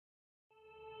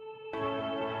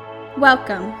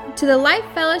Welcome to the Life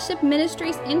Fellowship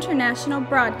Ministries International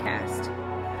broadcast.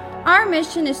 Our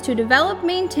mission is to develop,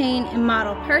 maintain, and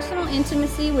model personal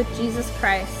intimacy with Jesus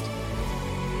Christ.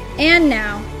 And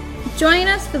now, join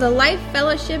us for the Life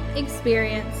Fellowship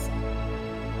experience.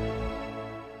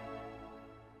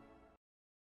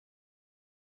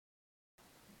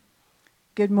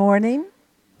 Good morning.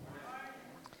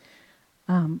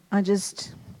 I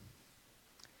just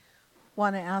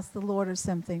want to ask the Lord of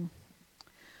something.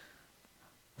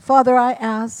 Father, I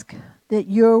ask that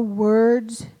your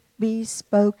words be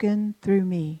spoken through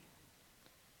me.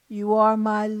 You are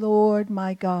my Lord,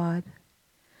 my God.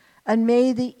 And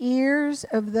may the ears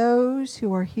of those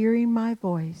who are hearing my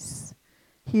voice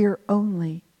hear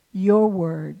only your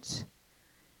words.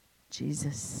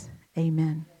 Jesus,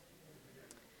 amen.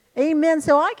 Amen.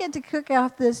 So I get to cook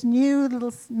out this new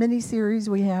little mini-series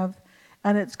we have,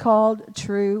 and it's called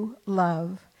True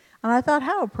Love. And I thought,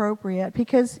 how appropriate,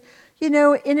 because, you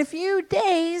know, in a few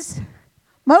days,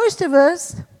 most of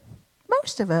us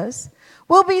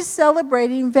will be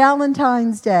celebrating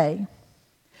Valentine's Day.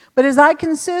 But as I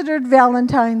considered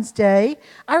Valentine's Day,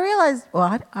 I realized,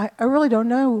 well, I really don't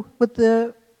know what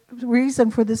the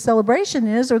reason for this celebration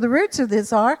is or the roots of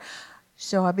this are.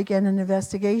 So I began an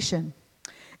investigation.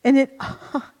 And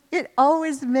it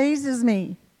always amazes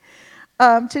me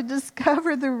to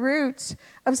discover the roots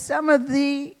of some of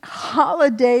the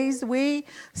holidays we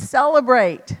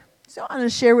celebrate. So I'm going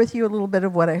to share with you a little bit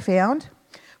of what I found.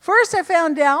 First, I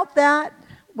found out that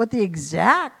what the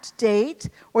exact date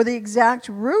or the exact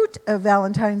root of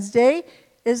Valentine's Day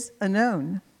is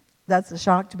unknown. That's a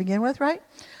shock to begin with, right?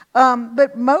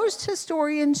 But most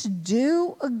historians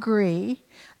do agree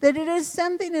that it is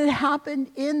something that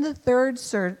happened in the 3rd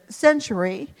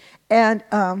century, and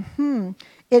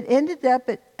it ended up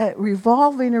at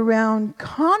revolving around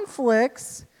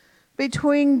conflicts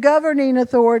between governing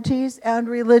authorities and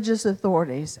religious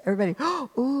authorities. Everybody,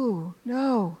 ooh,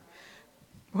 no.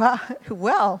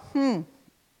 Well,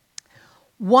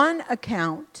 one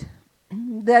account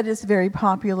that is very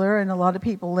popular, and a lot of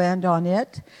people land on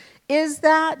it, is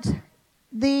that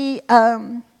the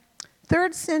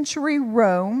 3rd century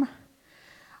Rome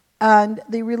and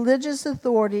the religious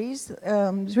authorities,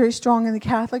 very strong in the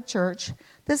Catholic Church,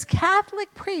 this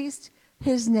Catholic priest,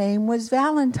 his name was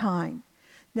Valentine.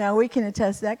 Now, we can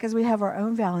attest to that because we have our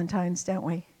own Valentines, don't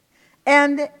we?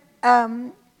 And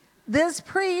this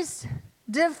priest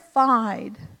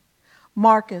defied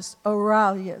Marcus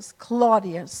Aurelius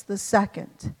Claudius II,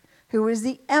 who was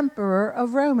the emperor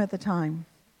of Rome at the time.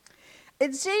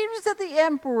 It seems that the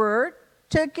emperor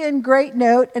took in great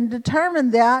note and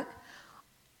determined that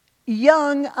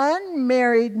young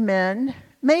unmarried men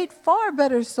made far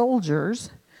better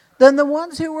soldiers than the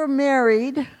ones who were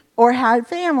married or had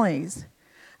families.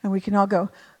 And we can all go,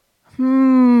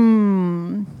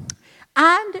 And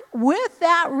with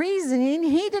that reasoning,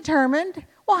 he determined,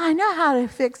 well, I know how to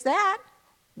fix that.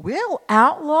 We'll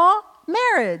outlaw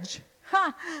marriage.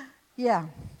 Yeah.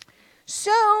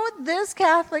 So this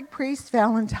Catholic priest,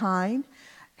 Valentine,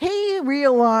 he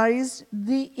realized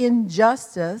the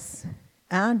injustice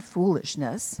and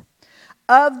foolishness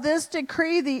of this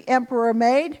decree the emperor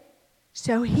made,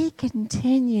 so he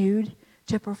continued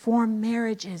to perform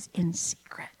marriages in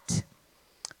secret.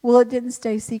 Well, it didn't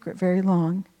stay secret very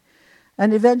long,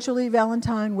 and eventually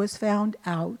Valentine was found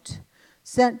out,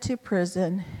 sent to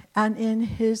prison, and in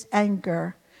his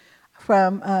anger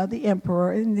from the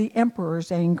emperor, in the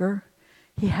emperor's anger,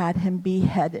 he had him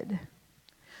beheaded.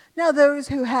 Now, those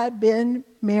who had been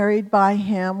married by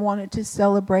him wanted to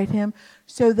celebrate him,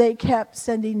 so they kept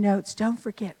sending notes. Don't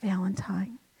forget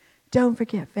Valentine. Don't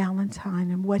forget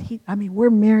Valentine and what we're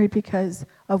married because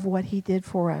of what he did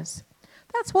for us.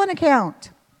 That's one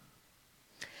account.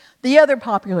 The other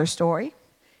popular story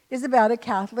is about a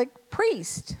Catholic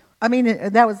priest.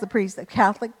 That was the priest, the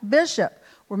Catholic bishop.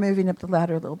 We're moving up the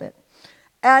ladder a little bit.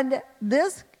 And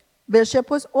this bishop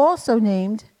was also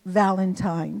named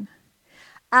Valentine.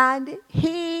 And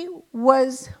he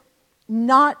was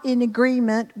not in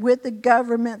agreement with the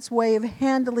government's way of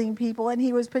handling people, and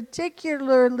he was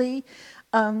particularly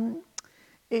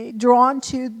drawn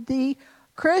to the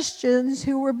Christians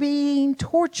who were being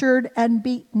tortured and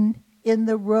beaten in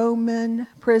the Roman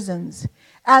prisons.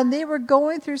 And they were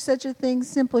going through such a thing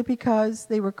simply because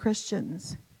they were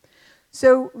Christians.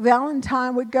 So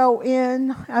Valentine would go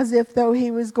in as if though he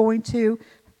was going to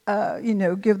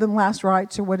give them last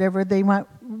rites or whatever they might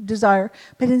desire.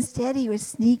 But instead, he was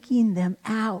sneaking them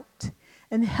out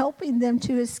and helping them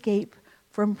to escape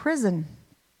from prison.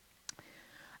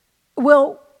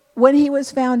 Well, when he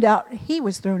was found out, he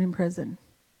was thrown in prison.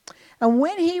 And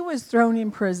when he was thrown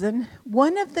in prison,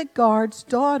 one of the guard's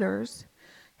daughters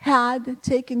had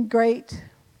taken great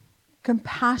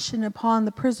compassion upon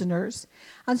the prisoners,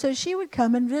 and so she would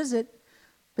come and visit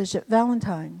Bishop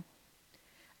Valentine.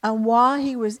 And while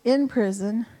he was in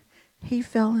prison, he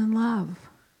fell in love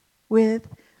with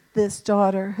this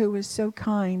daughter who was so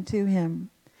kind to him.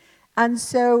 And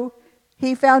so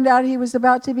he found out he was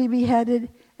about to be beheaded,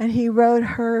 and he wrote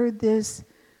her this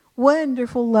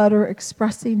wonderful letter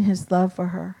expressing his love for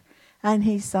her. And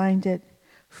he signed it,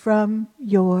 "From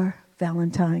your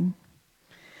Valentine."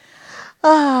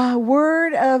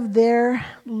 Word of their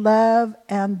love,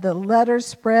 and the letter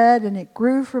spread, and it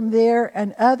grew from there,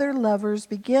 and other lovers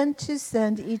began to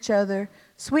send each other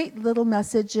sweet little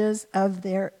messages of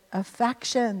their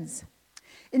affections.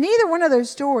 In either one of those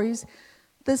stories,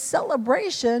 the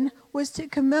celebration was to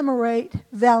commemorate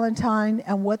Valentine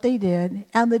and what they did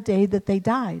and the day that they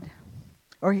died.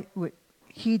 Or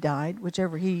he died,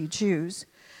 whichever he you choose.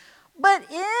 But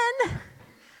in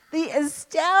the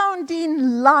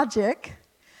astounding logic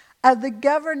of the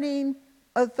governing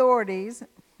authorities,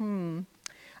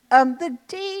 the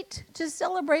date to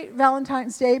celebrate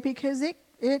Valentine's Day, because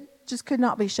it just could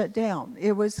not be shut down.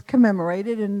 It was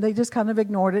commemorated, and they just kind of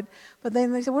ignored it. But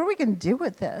then they said, what are we going to do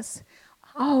with this?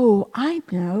 Oh, I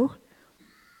know.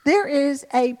 There is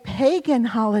a pagan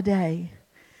holiday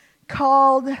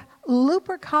called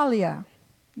Lupercalia.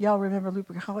 Y'all remember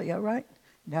Lupercalia, right?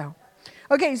 No.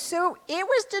 Okay, so it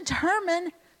was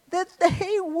determined that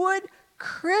they would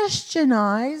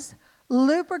Christianize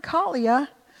Lupercalia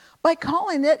by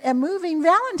calling it a moving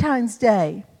Valentine's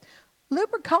Day.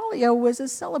 Lupercalia was a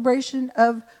celebration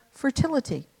of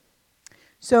fertility.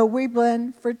 So we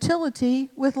blend fertility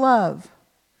with love.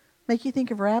 Make you think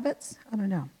of rabbits? I don't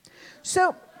know.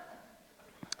 So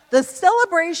the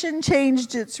celebration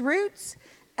changed its roots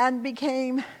and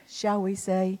became, shall we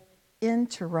say,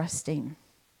 interesting.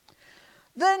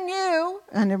 The new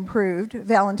and improved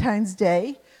Valentine's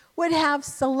Day would have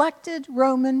selected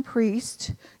Roman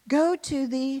priests go to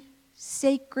the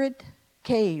sacred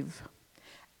cave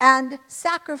and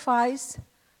sacrifice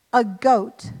a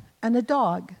goat and a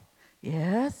dog.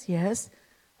 Yes, yes.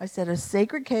 I said a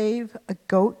sacred cave, a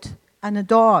goat, and a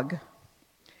dog.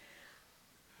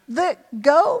 The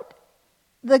goat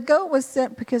was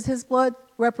sent because his blood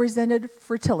represented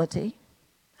fertility.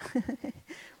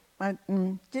 I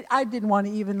didn't want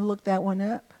to even look that one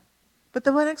up. But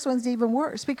the next one's even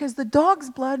worse, because the dog's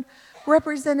blood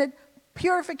represented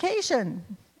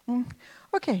purification.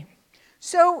 Okay,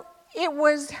 so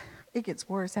it gets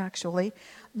worse actually.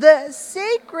 The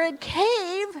sacred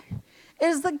cave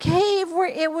is the cave where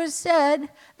it was said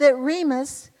that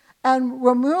Remus and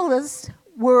Romulus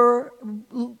were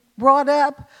brought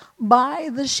up by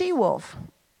the she-wolf.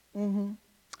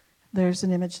 There's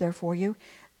an image there for you.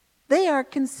 They are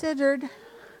considered,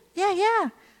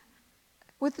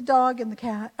 with the dog and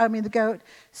the goat.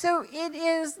 So it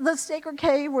is the sacred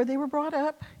cave where they were brought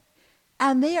up,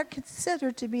 and they are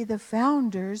considered to be the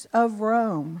founders of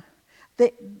Rome.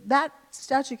 That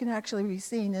statue can actually be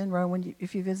seen in Rome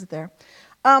if you visit there.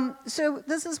 So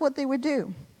this is what they would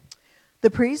do. The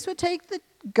priest would take the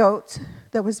goat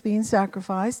that was being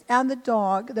sacrificed and the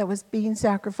dog that was being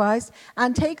sacrificed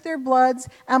and take their bloods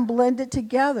and blend it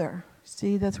together.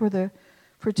 See, that's where the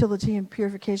fertility and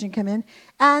purification come in.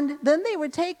 And then they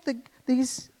would take at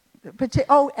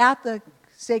the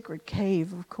sacred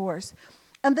cave, of course.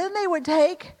 And then they would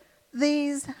take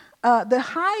the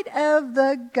hide of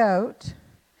the goat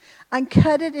and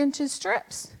cut it into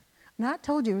strips. And I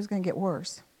told you it was going to get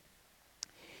worse.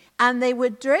 And they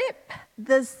would drip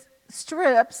the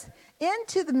strips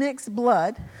into the mixed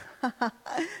blood.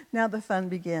 Now the fun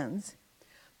begins.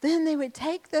 Then they would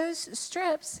take those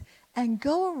strips and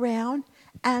go around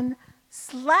and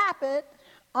slap it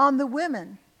on the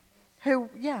women who,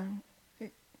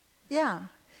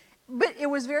 But it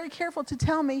was very careful to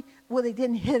tell me, well, they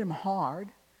didn't hit them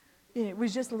hard. It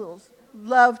was just a little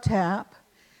love tap.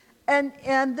 And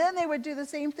then they would do the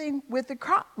same thing with the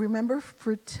crop. Remember,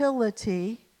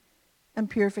 fertility and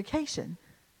purification.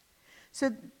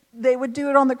 So they would do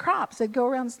it on the crops. They'd go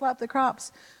around and slap the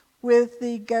crops with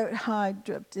the goat hide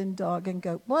dripped in dog and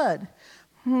goat blood.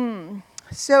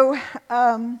 So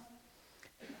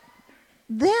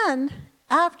then,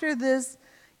 after this,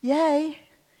 you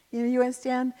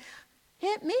understand,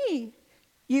 hit me.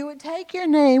 You would take your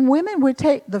name,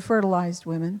 the fertilized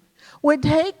women, would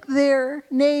take their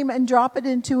name and drop it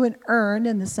into an urn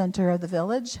in the center of the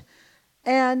village.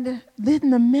 And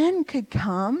then the men could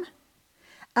come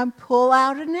and pull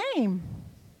out a name.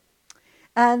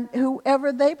 And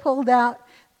whoever they pulled out,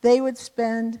 they would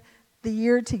spend the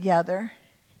year together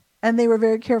And they were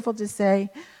very careful to say,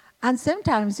 and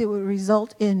sometimes it would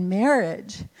result in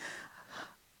marriage.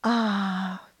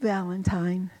 Ah,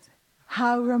 Valentine,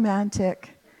 how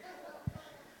romantic.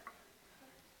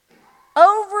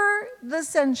 Over the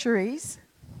centuries,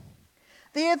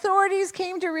 the authorities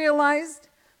came to realize,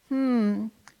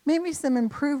 maybe some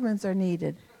improvements are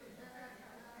needed.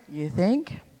 You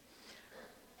think?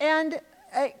 And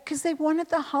because they wanted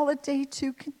the holiday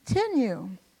to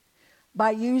continue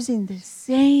by using the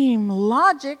same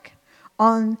logic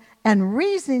and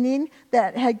reasoning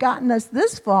that had gotten us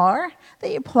this far,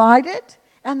 they applied it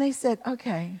and they said,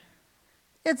 okay,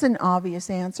 it's an obvious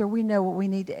answer. We know what we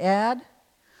need to add.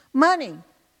 Money.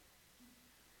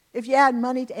 If you add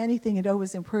money to anything, it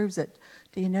always improves it.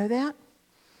 Do you know that?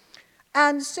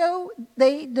 And so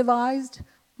they devised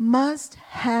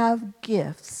must-have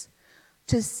gifts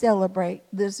to celebrate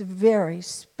this very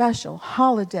special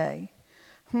holiday.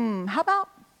 How about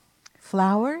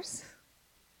flowers,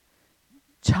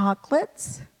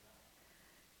 chocolates,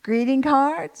 greeting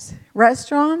cards,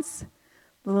 restaurants,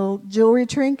 little jewelry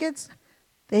trinkets?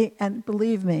 And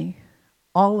believe me,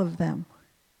 all of them,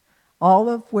 all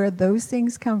of where those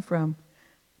things come from,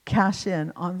 cash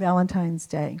in on Valentine's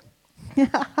Day.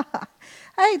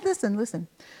 Hey, listen.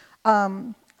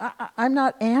 I'm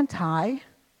not anti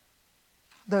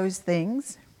those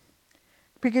things,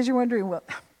 because you're wondering, well,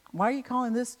 why are you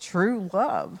calling this true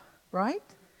love, right?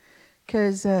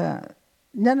 Because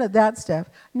none of that stuff.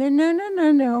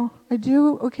 No. I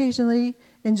do occasionally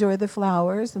enjoy the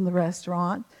flowers in the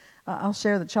restaurant. I'll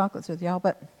share the chocolates with y'all,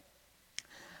 but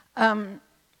I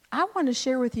want to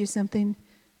share with you something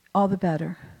all the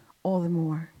better, all the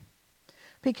more.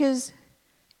 Because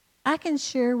I can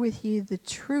share with you the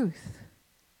truth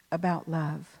about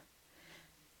love,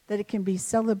 that it can be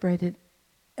celebrated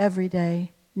every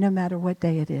day, no matter what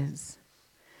day it is.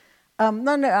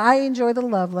 I enjoy the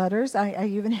love letters. I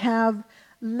even have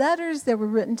letters that were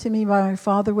written to me by my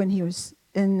father when he was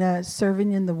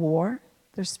serving in the war.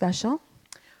 They're special.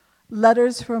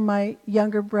 Letters from my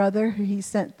younger brother, he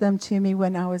sent them to me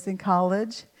when I was in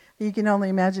college. You can only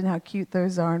imagine how cute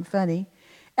those are and funny.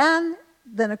 And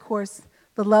then, of course,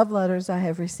 the love letters I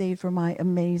have received from my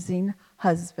amazing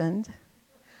husband.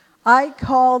 I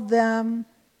call them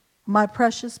my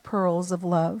precious pearls of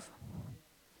love.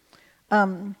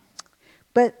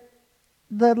 But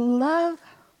the love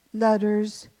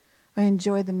letters I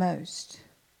enjoy the most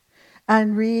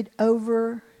and read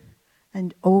over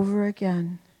and over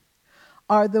again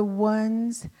are the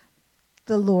ones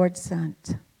the Lord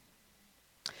sent.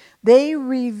 They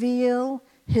reveal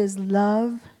His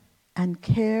love and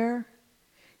care,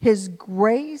 His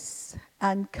grace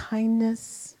and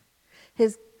kindness,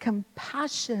 His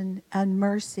compassion and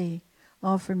mercy,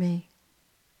 all for me.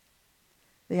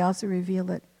 They also reveal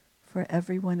it for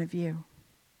every one of you.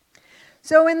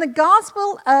 So in the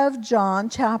Gospel of John,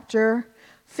 chapter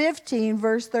 15,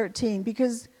 verse 13,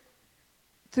 because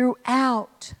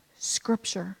throughout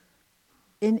Scripture,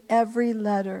 in every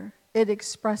letter, it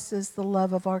expresses the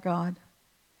love of our God.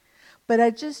 But I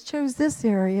just chose this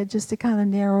area just to kind of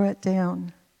narrow it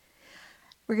down.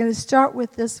 We're going to start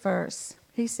with this verse.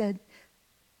 He said,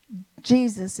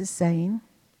 Jesus is saying,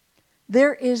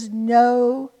 there is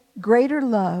no greater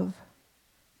love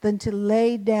than to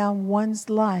lay down one's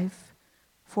life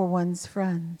for one's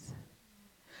friends.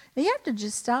 Now you have to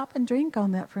just stop and drink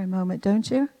on that for a moment,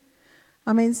 don't you?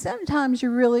 I mean, sometimes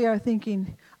you really are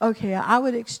thinking, okay, I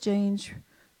would exchange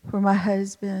for my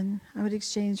husband. I would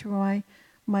exchange for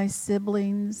my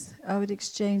siblings. I would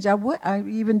exchange. I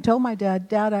even told my dad,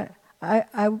 Dad,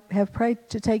 I have prayed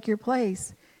to take your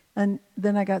place. And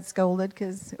then I got scolded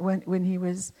because when he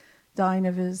was dying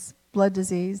of his blood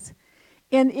disease.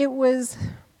 And it was,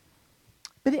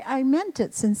 but I meant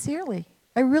it sincerely.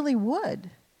 I really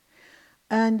would.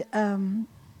 And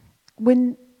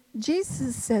when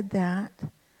Jesus said that,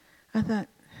 I thought,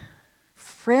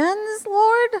 friends,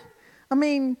 Lord? I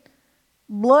mean,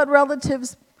 blood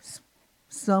relatives,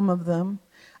 some of them.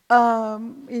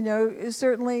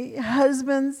 Certainly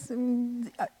husbands,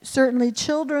 certainly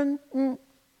children.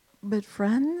 But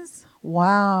friends?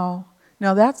 Wow.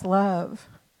 Now that's love.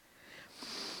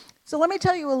 So let me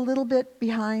tell you a little bit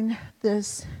behind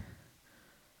this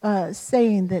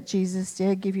saying that Jesus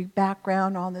did, give you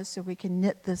background on this so we can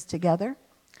knit this together.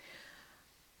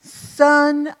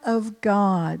 Son of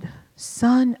God,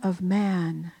 Son of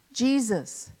Man,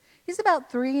 Jesus. He's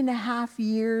about 3.5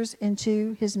 years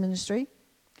into his ministry,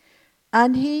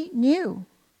 and he knew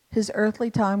his earthly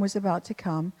time was about to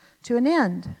come to an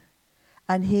end,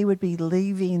 and he would be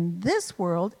leaving this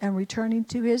world and returning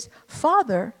to his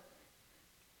Father,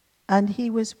 and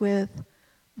he was with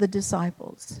the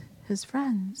disciples, his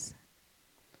friends.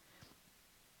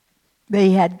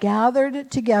 They had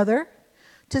gathered together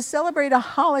to celebrate a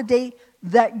holiday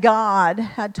that God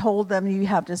had told them, you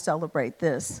have to celebrate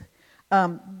this.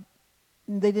 They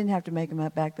didn't have to make them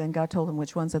up back then. God told them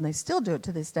which ones, and they still do it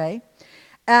to this day.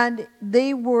 And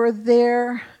they were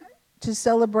there to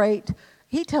celebrate.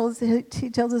 He tells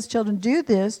his children, do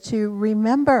this to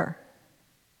remember.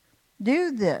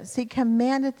 Do this. He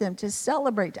commanded them to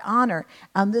celebrate, to honor.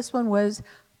 And this one was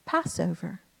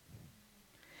Passover.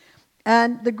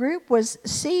 And the group was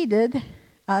seated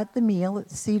at the meal.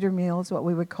 It's Seder meal is what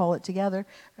we would call it together.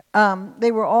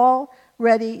 They were all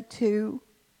ready to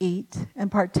eat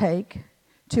and partake,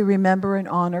 to remember and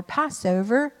honor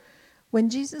Passover, when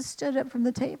Jesus stood up from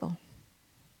the table.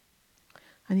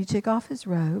 And he took off his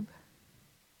robe,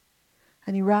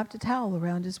 and he wrapped a towel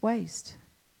around his waist.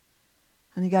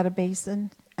 And he got a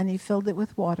basin, and he filled it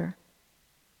with water.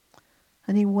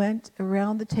 And he went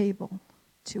around the table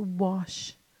to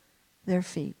wash their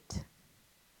feet.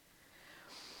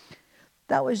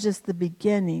 That was just the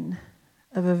beginning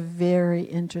of a very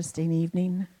interesting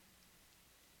evening.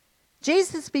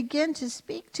 Jesus began to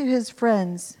speak to his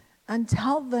friends and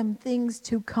tell them things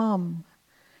to come.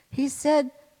 He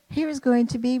said he was going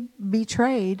to be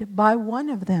betrayed by one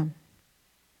of them.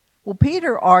 Well,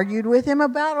 Peter argued with him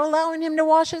about allowing him to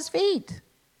wash his feet.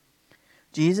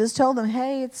 Jesus told him,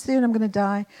 hey, it's soon, I'm going to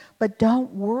die, but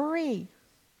don't worry.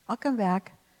 I'll come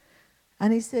back.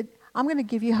 And he said, I'm going to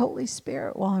give you Holy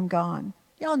Spirit while I'm gone.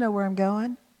 Y'all know where I'm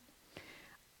going.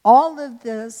 All of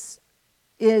this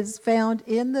is found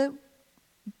in the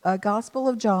Gospel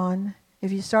of John.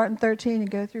 If you start in 13 and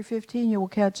go through 15, you will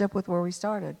catch up with where we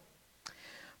started.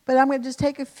 But I'm going to just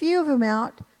take a few of them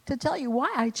out to tell you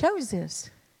why I chose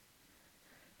this.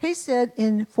 He said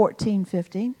in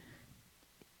 14:15,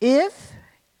 if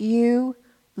you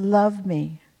love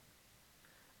me,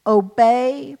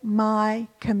 obey my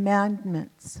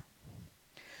commandments.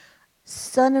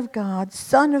 Son of God,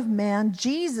 Son of Man,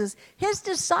 Jesus, his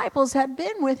disciples had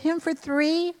been with him for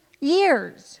 3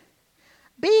 years.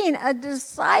 Being a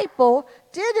disciple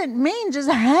didn't mean just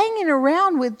hanging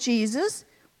around with Jesus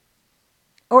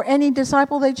or any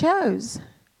disciple they chose,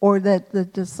 or that the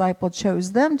disciple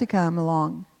chose them to come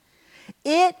along.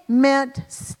 It meant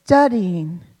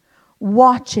studying,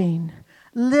 watching,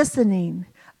 listening,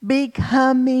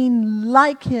 becoming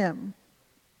like him.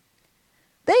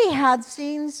 They had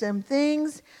seen some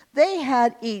things. They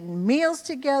had eaten meals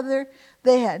together.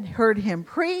 They had heard him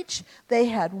preach. They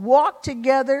had walked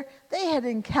together. They had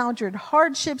encountered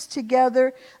hardships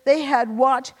together. They had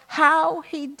watched how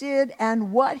he did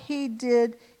and what he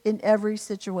did in every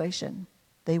situation.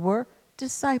 They were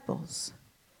disciples.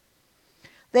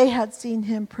 They had seen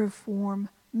him perform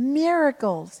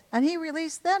miracles, and he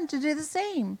released them to do the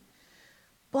same.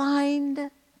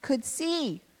 Blind could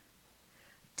see.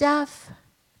 Deaf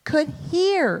could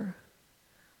hear.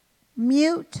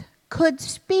 Mute could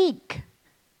speak.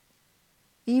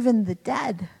 Even the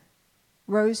dead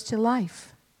rose to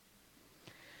life.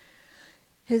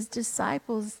 His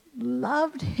disciples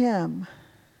loved him.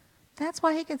 That's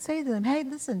why he could say to them, hey,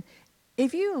 listen,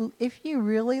 if you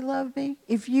really love me,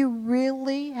 if you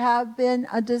really have been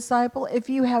a disciple, if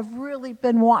you have really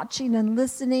been watching and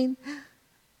listening,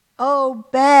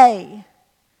 obey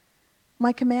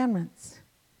my commandments.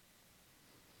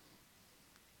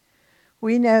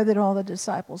 We know that all the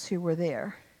disciples who were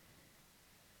there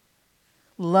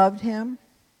loved him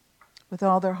with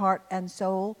all their heart and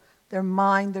soul, their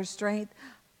mind, their strength,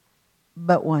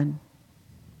 but one.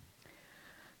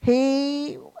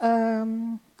 He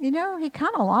kind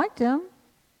of liked him.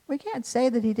 We can't say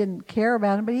that he didn't care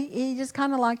about him, but he just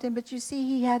kind of liked him. But you see,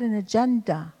 he had an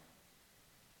agenda.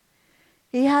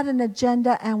 He had an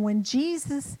agenda, and when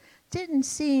Jesus didn't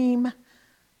seem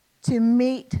to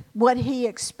meet what he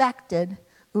expected,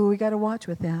 we got to watch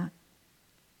with that.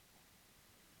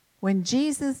 When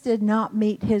Jesus did not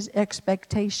meet his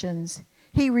expectations,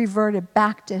 he reverted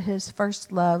back to his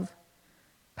first love,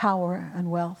 power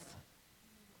and wealth.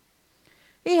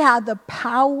 He had the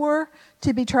power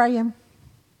to betray him.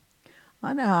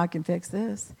 I know how I can fix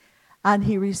this. And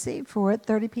he received for it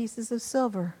 30 pieces of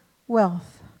silver,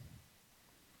 wealth.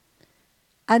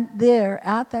 And there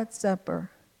at that supper,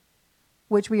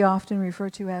 which we often refer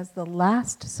to as the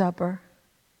Last Supper,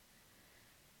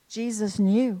 Jesus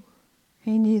knew.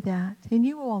 He knew that. He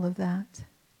knew all of that.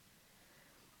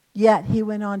 Yet he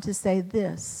went on to say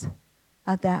this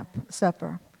at that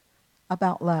supper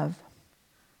about love.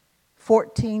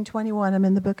 14:21, I'm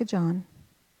in the book of John.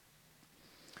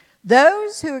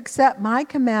 Those who accept my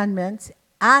commandments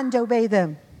and obey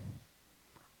them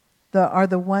are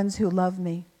the ones who love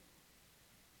me.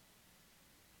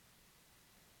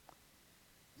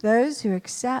 Those who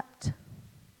accept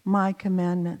my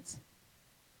commandments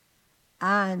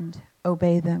and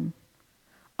obey them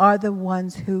are the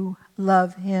ones who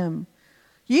love him.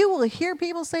 You will hear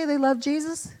people say they love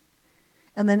Jesus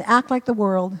and then act like the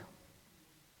world,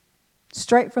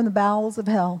 straight from the bowels of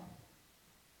hell.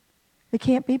 It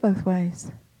can't be both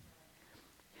ways.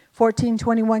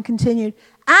 14:21 continued,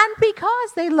 and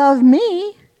because they love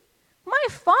me, my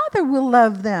Father will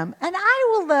love them, and I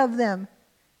will love them,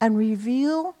 and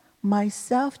reveal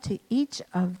myself to each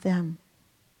of them.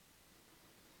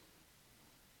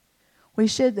 We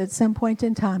should, at some point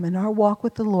in time in our walk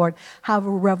with the Lord, have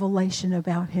a revelation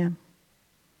about him.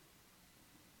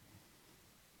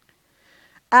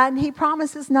 And he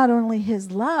promises not only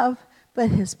his love, but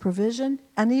his provision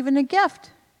and even a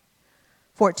gift.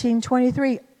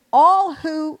 14:23, all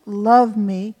who love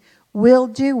me will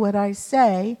do what I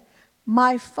say.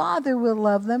 My Father will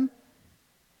love them,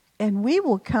 and we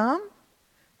will come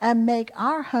and make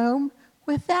our home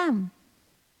with them.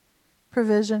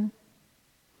 Provision.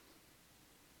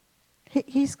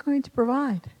 He's going to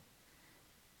provide.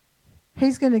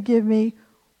 He's going to give me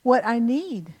what I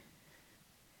need.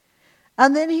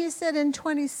 And then he said in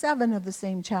 27 of the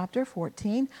same chapter,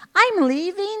 14, I'm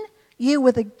leaving you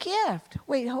with a gift.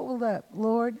 Wait, hold up,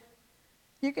 Lord.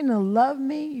 You're going to love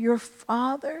me, your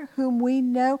Father, whom we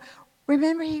know.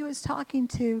 Remember, he was talking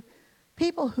to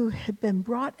people who had been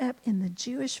brought up in the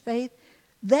Jewish faith.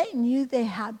 They knew they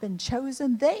had been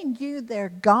chosen. They knew their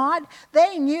God.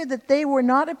 They knew that they were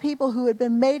not a people who had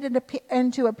been made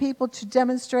into a people to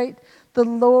demonstrate the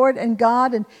Lord and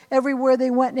God. And everywhere they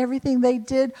went and everything they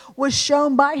did was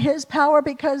shown by his power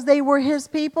because they were his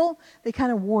people. They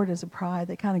kind of wore it as a pride.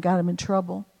 They kind of got him in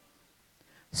trouble.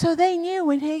 So they knew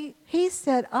when he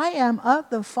said, I am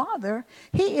of the Father.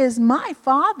 He is my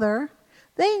Father.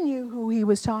 They knew who he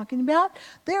was talking about.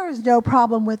 There was no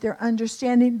problem with their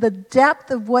understanding the depth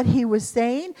of what he was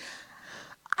saying.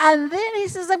 And then he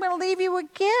says, I'm going to leave you a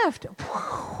gift.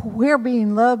 We're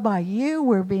being loved by you.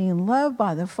 We're being loved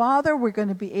by the Father. We're going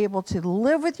to be able to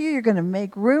live with you. You're going to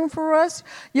make room for us.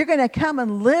 You're going to come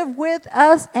and live with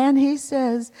us. And he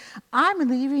says, I'm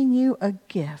leaving you a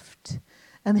gift.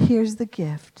 And here's the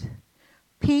gift.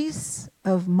 Peace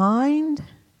of mind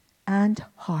and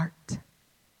heart.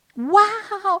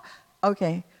 Wow.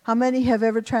 Okay, how many have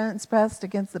ever transgressed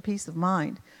against the peace of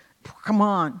mind? Come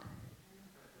on.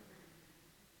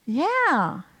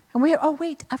 Yeah. And wait,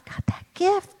 I've got that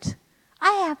gift.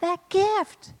 I have that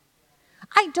gift.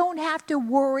 I don't have to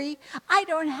worry. I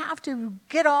don't have to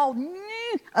get all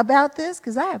about this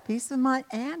because I have peace of mind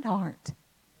and heart.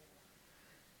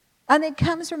 And it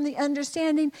comes from the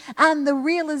understanding and the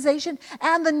realization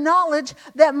and the knowledge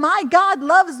that my God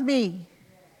loves me.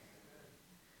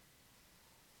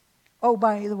 Oh,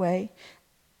 by the way,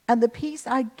 and the peace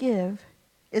I give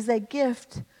is a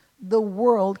gift the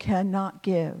world cannot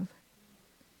give.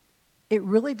 It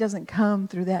really doesn't come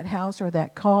through that house or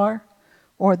that car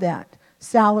or that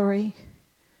salary,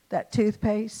 that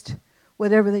toothpaste,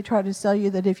 whatever they try to sell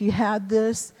you, that if you had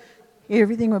this,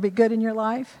 everything would be good in your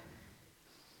life.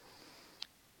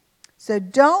 So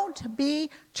don't be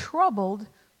troubled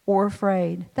or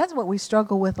afraid. That's what we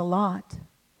struggle with a lot.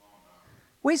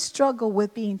 We struggle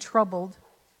with being troubled.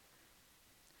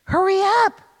 Hurry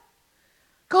up.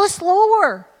 Go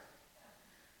slower.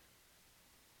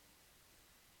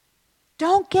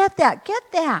 Don't get that. Get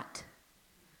that.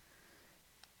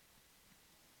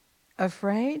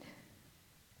 Afraid?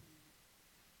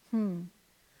 This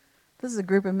is a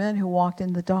group of men who walked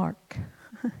in the dark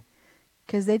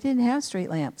because they didn't have street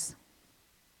lamps.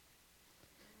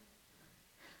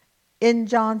 In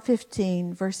John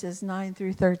 15, verses 9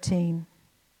 through 13,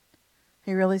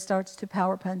 he really starts to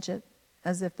power punch it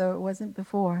as if though it wasn't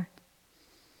before.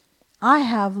 I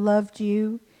have loved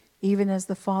you even as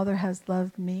the Father has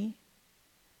loved me.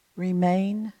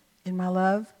 Remain in my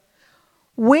love.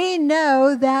 We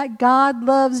know that God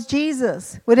loves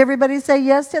Jesus. Would everybody say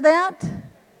yes to that?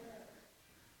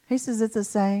 He says it's the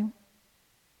same.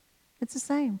 It's the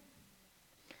same.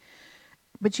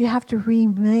 But you have to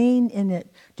remain in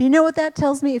it. Do you know what that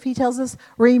tells me? If he tells us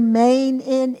remain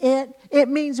in it, it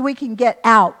means we can get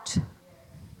out.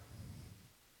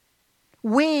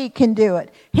 We can do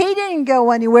it. He didn't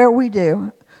go anywhere, we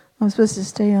do. I'm supposed to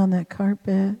stay on that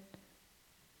carpet.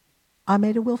 I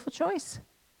made a willful choice.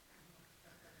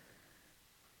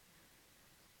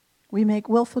 We make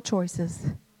willful choices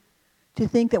to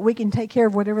think that we can take care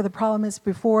of whatever the problem is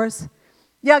before us.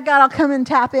 Yeah, God, I'll come and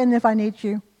tap in if I need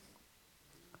you.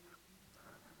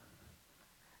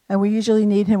 And we usually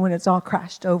need him when it's all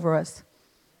crashed over us.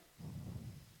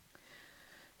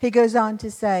 He goes on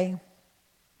to say,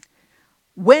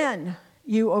 when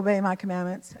you obey my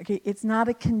commandments. Okay, it's not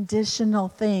a conditional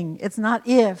thing. It's not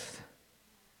if.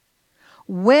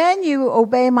 When you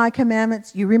obey my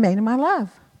commandments, you remain in my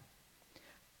love.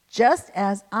 Just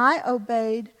as I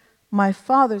obeyed my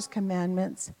Father's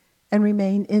commandments and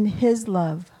remain in his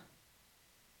love.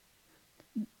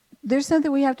 There's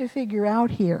something we have to figure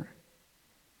out here.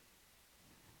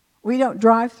 We don't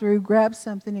drive through, grab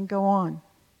something, and go on.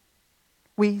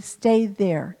 We stay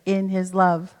there in his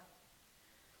love.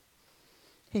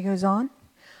 He goes on,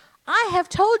 I have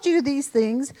told you these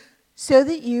things so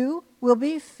that you will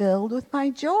be filled with my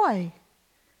joy.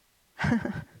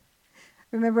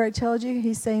 Remember I told you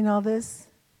he's saying all this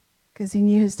because he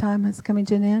knew his time was coming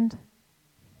to an end?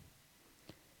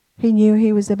 He knew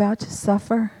he was about to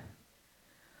suffer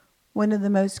one of the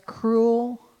most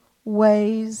cruel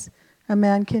ways a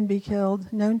man can be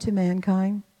killed known to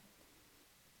mankind.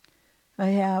 I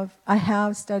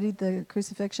have studied the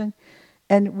crucifixion,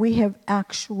 and we have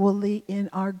actually, in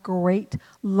our great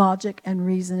logic and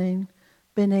reasoning,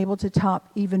 been able to top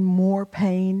even more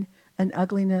pain and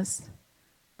ugliness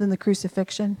than the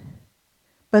crucifixion.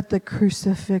 But the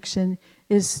crucifixion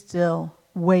is still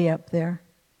way up there.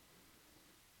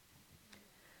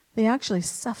 They actually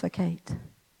suffocate.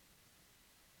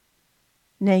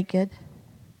 Naked.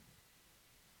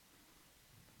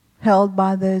 Held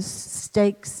by those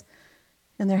stakes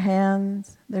in their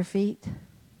hands, their feet,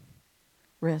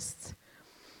 wrists.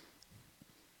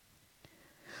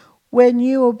 When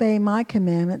you obey my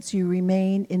commandments, you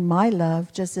remain in my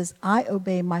love, just as I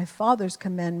obey my Father's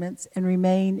commandments and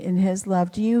remain in his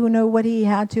love. Do you know what he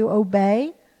had to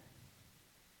obey?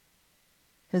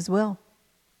 His will.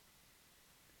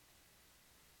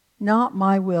 Not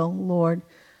my will, Lord,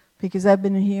 because I've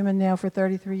been a human now for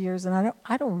 33 years, and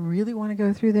I don't really want to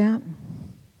go through that.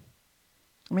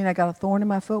 I mean, I got a thorn in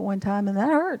my foot one time, and that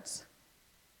hurts.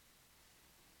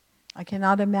 I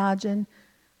cannot imagine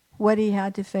what he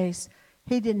had to face.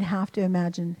 He didn't have to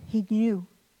imagine. He knew.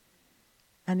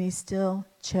 And he still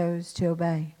chose to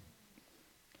obey.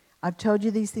 I've told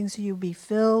you these things so you'll be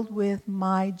filled with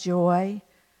my joy.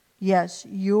 Yes,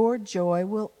 your joy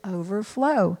will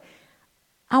overflow.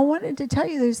 I wanted to tell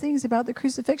you those things about the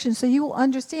crucifixion so you will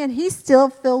understand he's still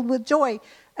filled with joy.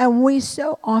 And we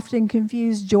so often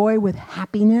confuse joy with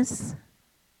happiness.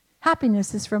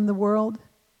 Happiness is from the world.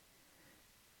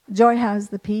 Joy has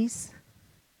the peace.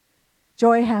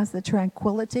 Joy has the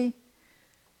tranquility.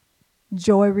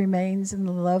 Joy remains in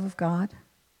the love of God.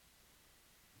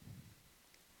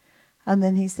 And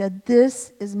then he said,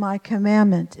 this is my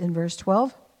commandment in verse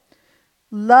 12.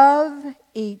 Love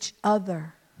each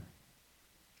other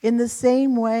in the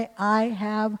same way I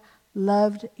have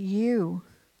loved you.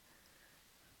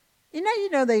 You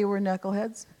know they were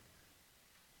knuckleheads.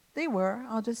 They were.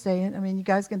 I'll just say it. I mean, you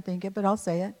guys can think it, but I'll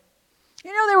say it.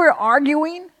 You know they were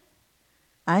arguing.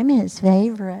 I'm his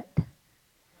favorite.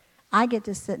 I get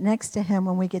to sit next to him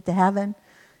when we get to heaven.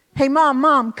 Hey,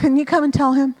 Mom, can you come and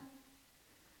tell him?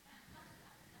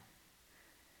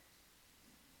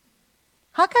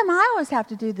 How come I always have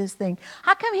to do this thing?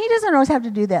 How come he doesn't always have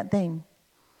to do that thing?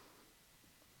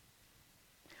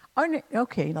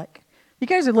 Okay, like, you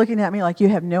guys are looking at me like you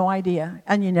have no idea,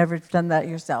 and you never done that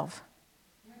yourself.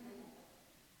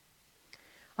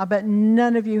 I bet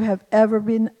none of you have ever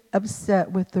been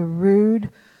upset with the rude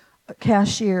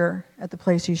cashier at the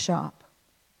place you shop.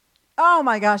 Oh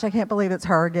my gosh, I can't believe it's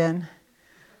her again.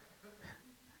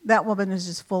 That woman is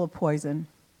just full of poison.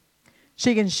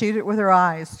 She can shoot it with her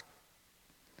eyes.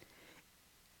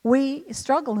 We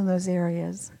struggle in those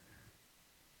areas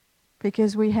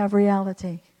because we have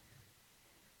reality.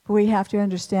 But we have to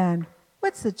understand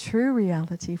what's the true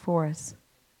reality for us.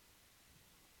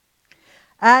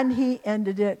 And he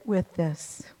ended it with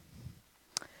this.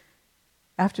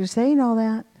 After saying all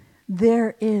that,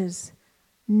 there is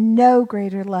no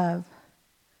greater love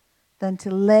than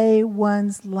to lay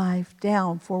one's life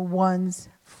down for one's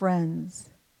friends.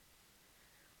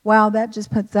 Wow, that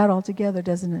just puts that all together,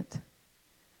 doesn't it?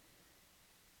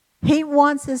 He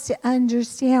wants us to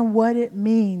understand what it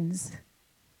means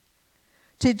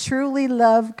to truly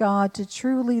love God, to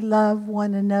truly love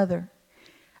one another.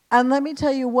 And let me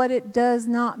tell you what it does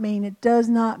not mean. It does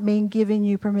not mean giving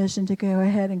you permission to go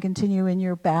ahead and continue in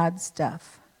your bad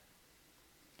stuff.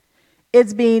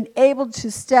 It's being able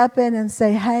to step in and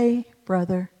say, hey,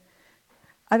 brother,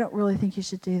 I don't really think you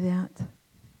should do that.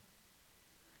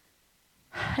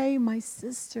 Hey, my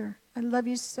sister, I love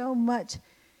you so much.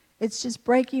 It's just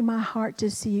breaking my heart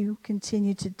to see you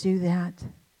continue to do that.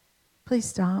 Please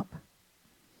stop.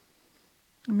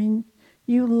 I mean,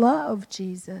 you love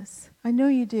Jesus. I know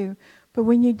you do. But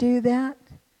when you do that,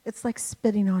 it's like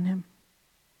spitting on him.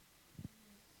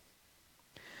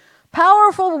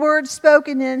 Powerful words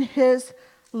spoken in his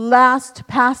last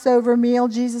Passover meal.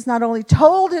 Jesus not only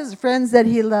told his friends that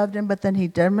he loved them, but then he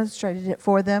demonstrated it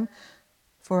for them,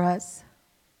 for us.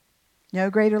 No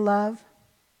greater love.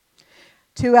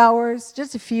 2 hours,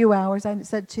 just a few hours, I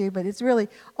said 2, but it's really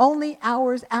only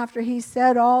hours after he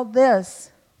said all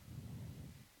this,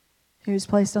 he was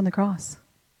placed on the cross.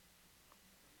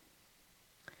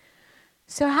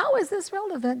 So how is this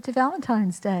relevant to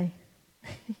Valentine's Day?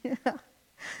 Yeah.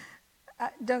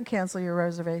 Don't cancel your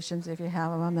reservations if you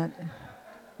have them. I'm not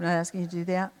asking you to do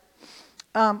that.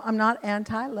 I'm not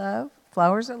anti-love.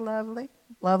 Flowers are lovely.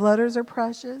 Love letters are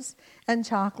precious. And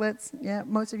chocolates, yeah,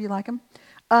 most of you like them.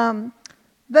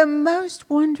 The most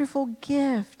wonderful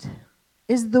gift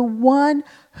is the one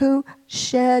who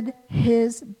shed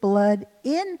his blood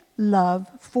in love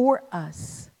for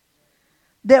us.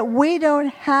 That we don't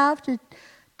have to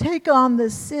take on the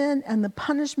sin and the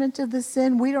punishment of the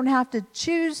sin. We don't have to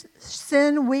choose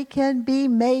sin. We can be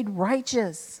made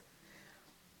righteous,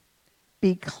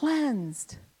 be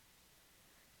cleansed,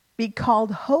 be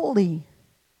called holy,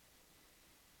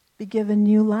 be given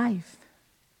new life.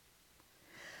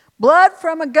 Blood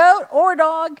from a goat or a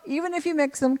dog, even if you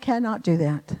mix them, cannot do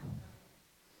that.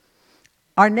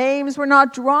 Our names were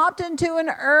not dropped into an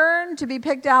urn to be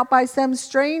picked out by some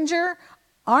stranger.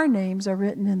 Our names are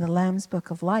written in the Lamb's Book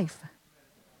of Life.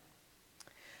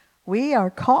 We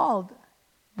are called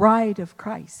Bride of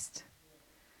Christ.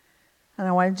 And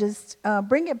I want to just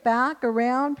bring it back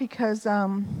around because,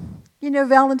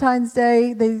 Valentine's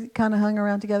Day, they kind of hung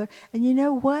around together. And you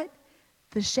know what?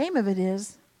 The shame of it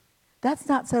is, that's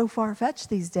not so far-fetched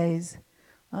these days.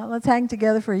 Well, let's hang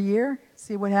together for a year,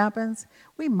 see what happens.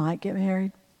 We might get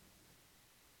married.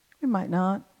 We might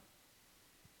not.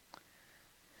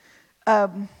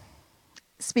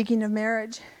 Speaking of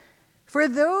marriage, for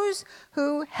those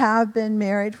who have been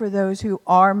married, for those who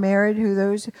are married,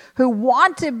 those who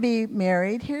want to be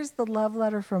married, here's the love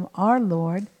letter from our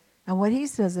Lord and what he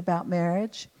says about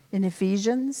marriage in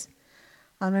Ephesians.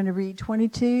 I'm going to read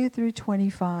 22 through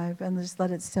 25 and just let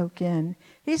it soak in.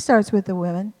 He starts with the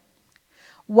women.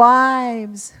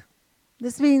 Wives,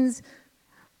 this means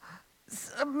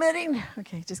submitting.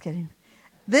 Okay, just kidding.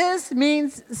 This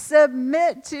means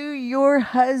submit to your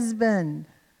husband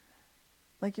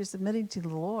like you're submitting to the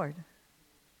Lord.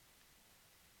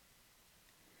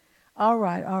 All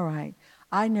right.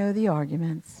 I know the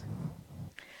arguments.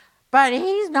 But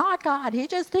he's not God. He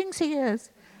just thinks he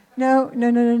is.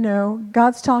 No.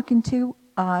 God's talking to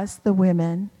us, the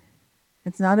women.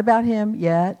 It's not about him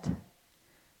yet.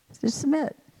 Just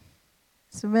submit.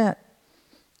 Submit.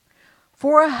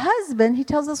 For a husband, he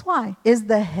tells us why, is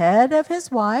the head of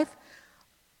his wife,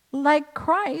 like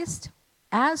Christ,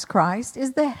 as Christ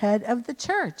is the head of the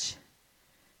church.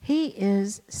 He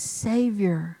is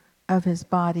Savior of his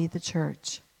body, the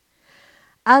church.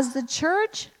 As the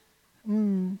church,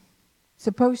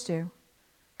 supposed to.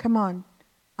 Come on.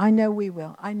 I know we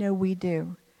will. I know we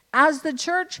do. As the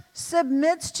church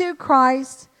submits to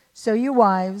Christ, so you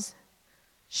wives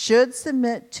should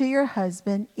submit to your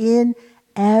husband in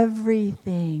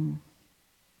everything.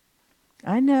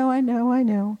 I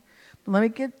know. But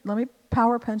let me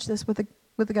power punch this with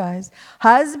the guys.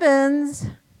 Husbands,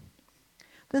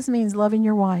 this means loving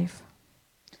your wife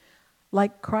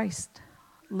like Christ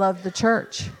loved the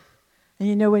church. And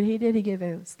you know what he did? He gave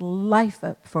his life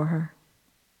up for her.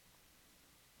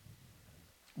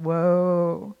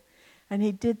 Whoa. And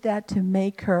he did that to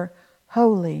make her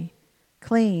holy,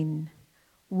 clean,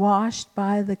 washed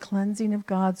by the cleansing of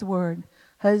God's word.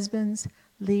 Husbands,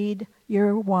 lead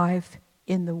your wife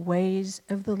in the ways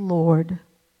of the Lord.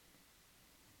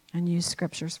 And use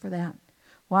scriptures for that.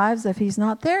 Wives, if he's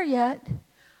not there yet,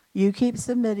 you keep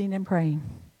submitting and praying.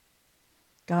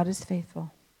 God is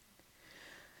faithful.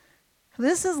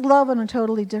 This is love on a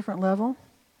totally different level.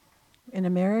 In a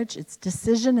marriage, it's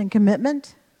decision and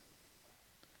commitment.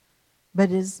 But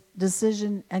it's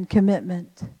decision and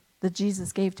commitment that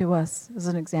Jesus gave to us as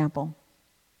an example.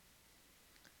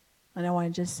 And I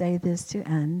want to just say this to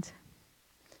end.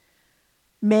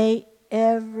 May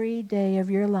every day of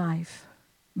your life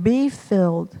be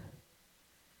filled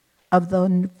of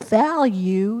the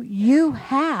value you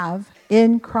have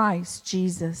in Christ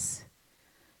Jesus.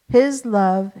 His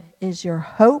love is your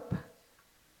hope,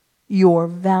 your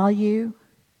value,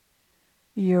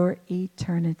 your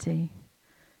eternity.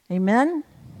 Amen?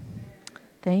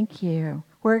 Thank you.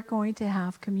 We're going to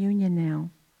have communion now.